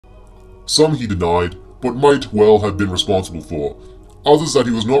Some he denied, but might well have been responsible for. Others that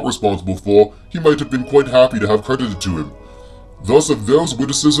he was not responsible for, he might have been quite happy to have credited to him. Thus, of those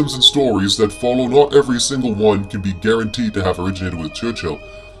witticisms and stories that follow, not every single one can be guaranteed to have originated with Churchill,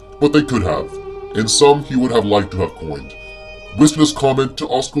 but they could have, and some he would have liked to have coined. Winston's comment to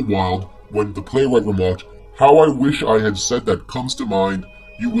Oscar Wilde when the playwright remarked, "How I wish I had said that comes to mind,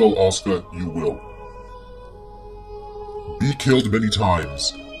 you will, Oscar, you will." Be killed many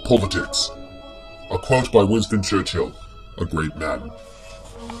times. Politics. A quote by Winston Churchill, a great man.